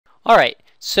All right,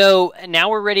 so now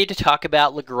we're ready to talk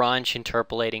about Lagrange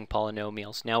interpolating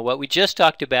polynomials. Now what we just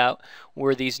talked about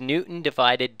were these Newton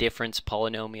divided difference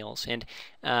polynomials,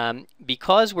 and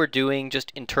because we're doing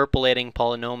just interpolating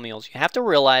polynomials, you have to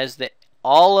realize that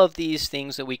all of these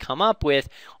things that we come up with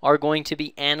are going to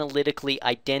be analytically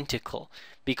identical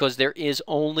because there is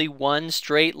only one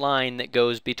straight line that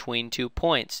goes between 2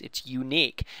 points. It's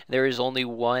unique. There is only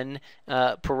one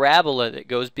parabola that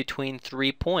goes between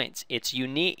 3 points. It's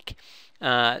unique.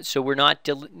 So we're not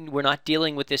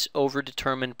dealing with this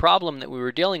overdetermined problem that we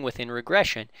were dealing with in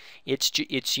regression.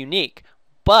 It's unique.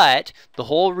 But the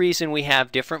whole reason we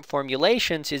have different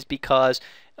formulations is because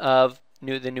of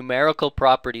the numerical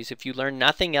properties. If you learn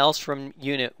nothing else from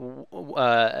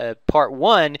part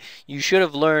 1, you should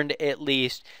have learned at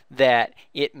least that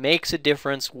it makes a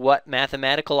difference what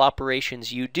mathematical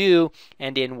operations you do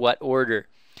and in what order.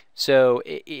 So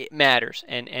it matters.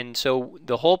 And so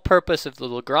the whole purpose of the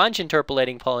Lagrange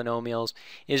interpolating polynomials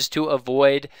is to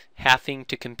avoid having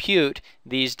to compute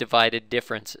these divided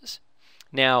differences.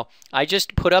 Now, I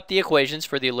just put up the equations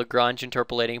for the Lagrange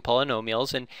interpolating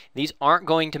polynomials, and these aren't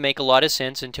going to make a lot of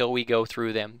sense until we go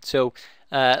through them. So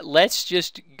let's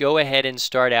just go ahead and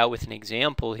start out with an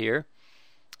example here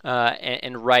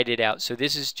and write it out. So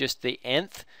this is just the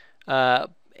nth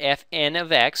fn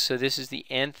of x. So this is the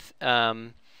nth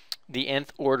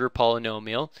order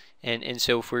polynomial, and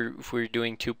so if we're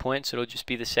doing 2 points, it'll just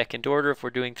be the second order. If we're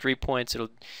doing 3 points, it'll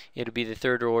be the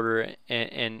third order,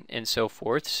 and so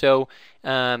forth. So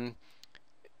well,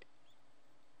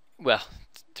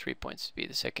 3 points would be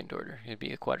the second order. It'd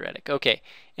be a quadratic. Okay.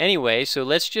 Anyway, so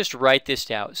let's just write this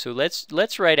out. So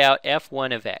let's write out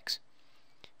f1 of x.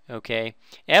 Okay,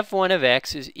 f1 of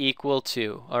x is equal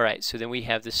to, all right, so then we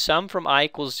have the sum from I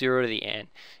equals 0 to the n,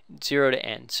 0 to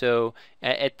n. So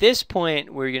at this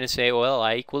point, we're going to say, well,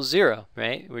 I equals 0,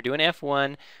 right? We're doing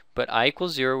f1, but I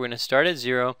equals 0. We're going to start at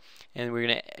 0, and we're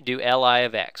going to do Li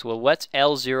of x. Well, what's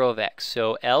L0 of x?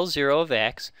 So L0 of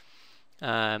x,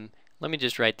 let me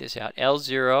just write this out.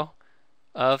 L0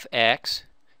 of x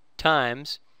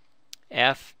times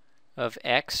f of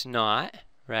x naught,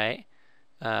 right?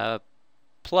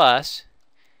 Plus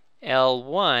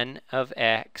L1 of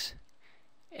x,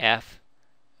 f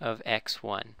of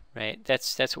x1, right?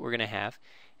 That's what we're going to have.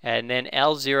 And then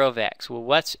L0 of x. Well,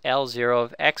 what's L0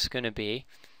 of x going to be?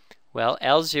 Well,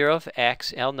 L0 of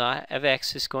x, L naught of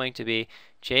x is going to be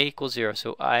j equals 0.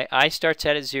 So I starts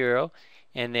out at 0,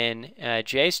 and then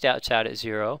j starts out at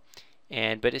 0,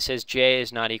 but it says j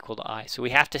is not equal to I. So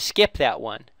we have to skip that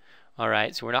one. All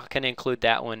right, so we're not going to include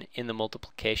that one in the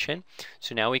multiplication.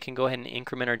 So now we can go ahead and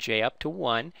increment our j up to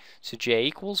 1. So j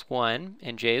equals 1,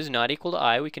 and j is not equal to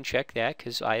I. We can check that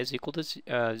because I is equal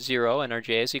to 0, and our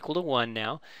j is equal to 1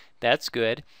 now. That's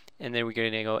good. And then we're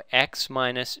going to go x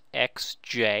minus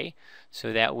xj.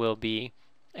 So that will be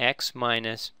x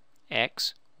minus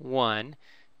x1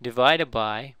 divided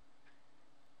by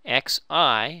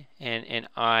xi, and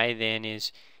I then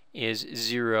is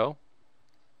 0,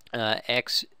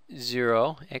 x0,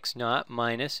 x naught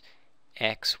minus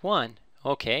x1.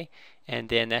 Okay, and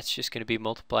then that's just going to be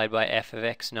multiplied by f of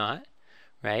x naught,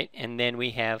 right? And then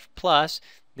we have plus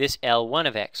this L1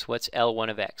 of x. What's L1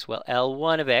 of x? Well,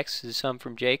 L1 of x is the sum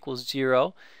from j equals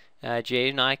 0, j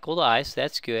is not equal to I, so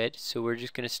that's good. So we're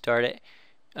just going to start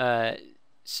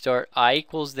I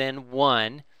equals then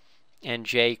 1 and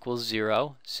j equals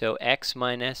 0. So x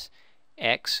minus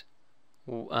x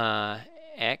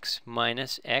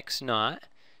minus x naught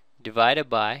divided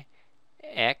by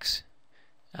x,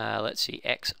 let's see,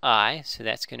 xi, so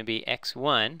that's going to be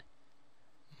x1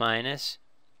 minus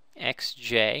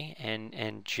xj,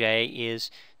 and j is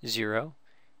 0,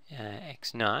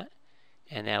 x naught,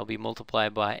 and that will be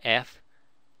multiplied by f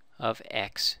of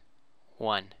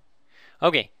x1.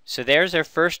 Okay, so there's our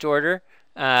first order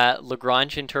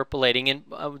Lagrange interpolating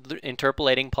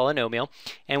polynomial,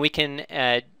 and we can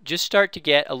just start to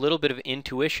get a little bit of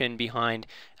intuition behind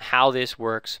how this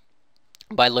works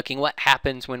by looking what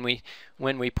happens when we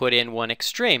put in one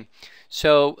extreme.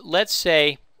 So let's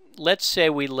say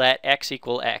we let x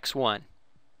equal x1.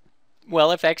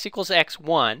 Well, if x equals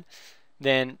x1,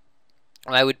 then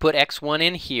I would put x1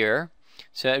 in here.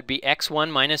 So it would be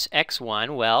x1 minus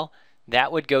x1. Well,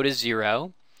 that would go to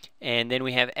 0. And then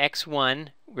we have x1,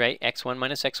 right? x1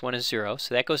 minus x1 is 0.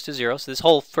 So that goes to 0. So this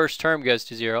whole first term goes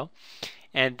to 0.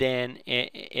 And then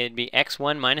it'd be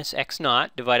x1 minus x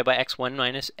naught divided by x1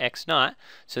 minus x naught.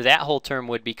 So that whole term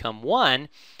would become 1.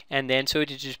 And then so it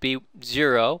would just be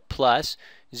 0 plus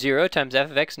 0 times f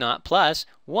of x naught plus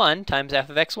 1 times f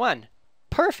of x1.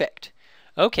 Perfect.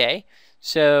 Okay,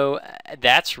 so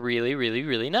that's really, really,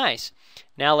 really nice.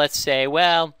 Now let's say,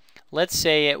 well, let's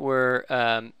say it were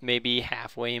maybe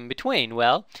halfway in between.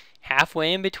 Well,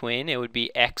 halfway in between, it would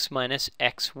be x minus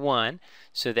x1.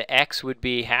 So the x would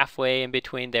be halfway in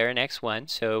between there and x1.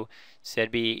 So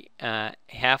it'd be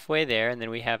halfway there, and then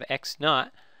we have x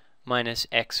naught minus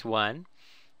x1.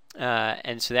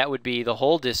 And so that would be the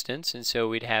whole distance, and so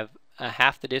we'd have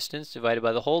half the distance divided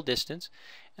by the whole distance.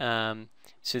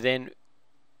 So then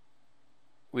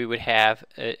we would have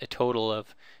a total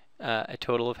of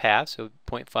half, so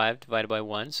 0.5 divided by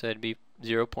 1, so that'd be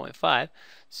 0.5.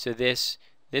 So this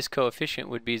coefficient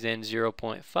would be then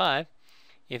 0.5.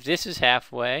 If this is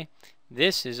halfway,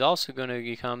 this is also going to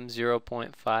become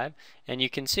 0.5, and you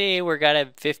can see we've got a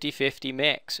 50-50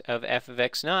 mix of f of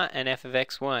x naught and f of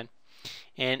x1.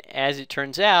 And as it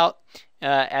turns out,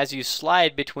 as you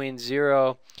slide between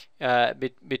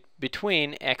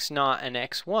between x naught and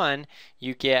x1,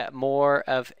 you get more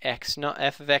of x naught,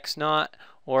 f of x naught,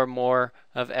 or more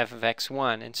of f of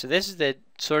x1. And so this is the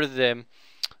sort of the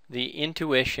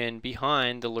intuition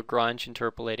behind the Lagrange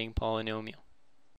interpolating polynomial.